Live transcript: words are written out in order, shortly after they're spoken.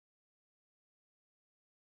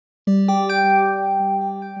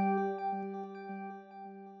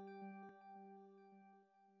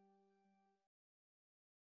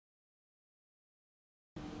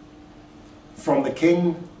From the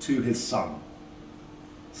king to his son.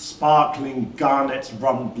 Sparkling garnets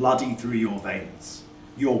run bloody through your veins,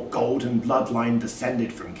 your golden bloodline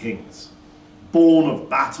descended from kings. Born of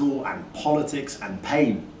battle and politics and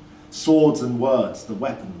pain, swords and words, the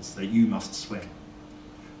weapons that you must swing.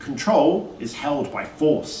 Control is held by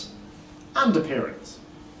force and appearance.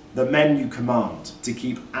 The men you command to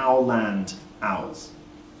keep our land ours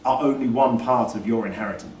are only one part of your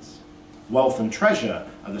inheritance. Wealth and treasure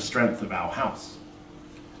are the strength of our house.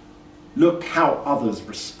 Look how others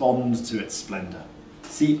respond to its splendour.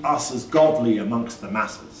 See us as godly amongst the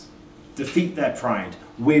masses. Defeat their pride,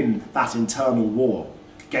 win that internal war,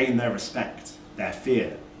 gain their respect, their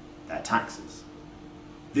fear, their taxes.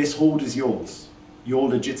 This hoard is yours, your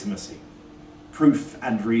legitimacy, proof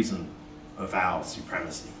and reason of our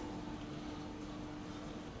supremacy.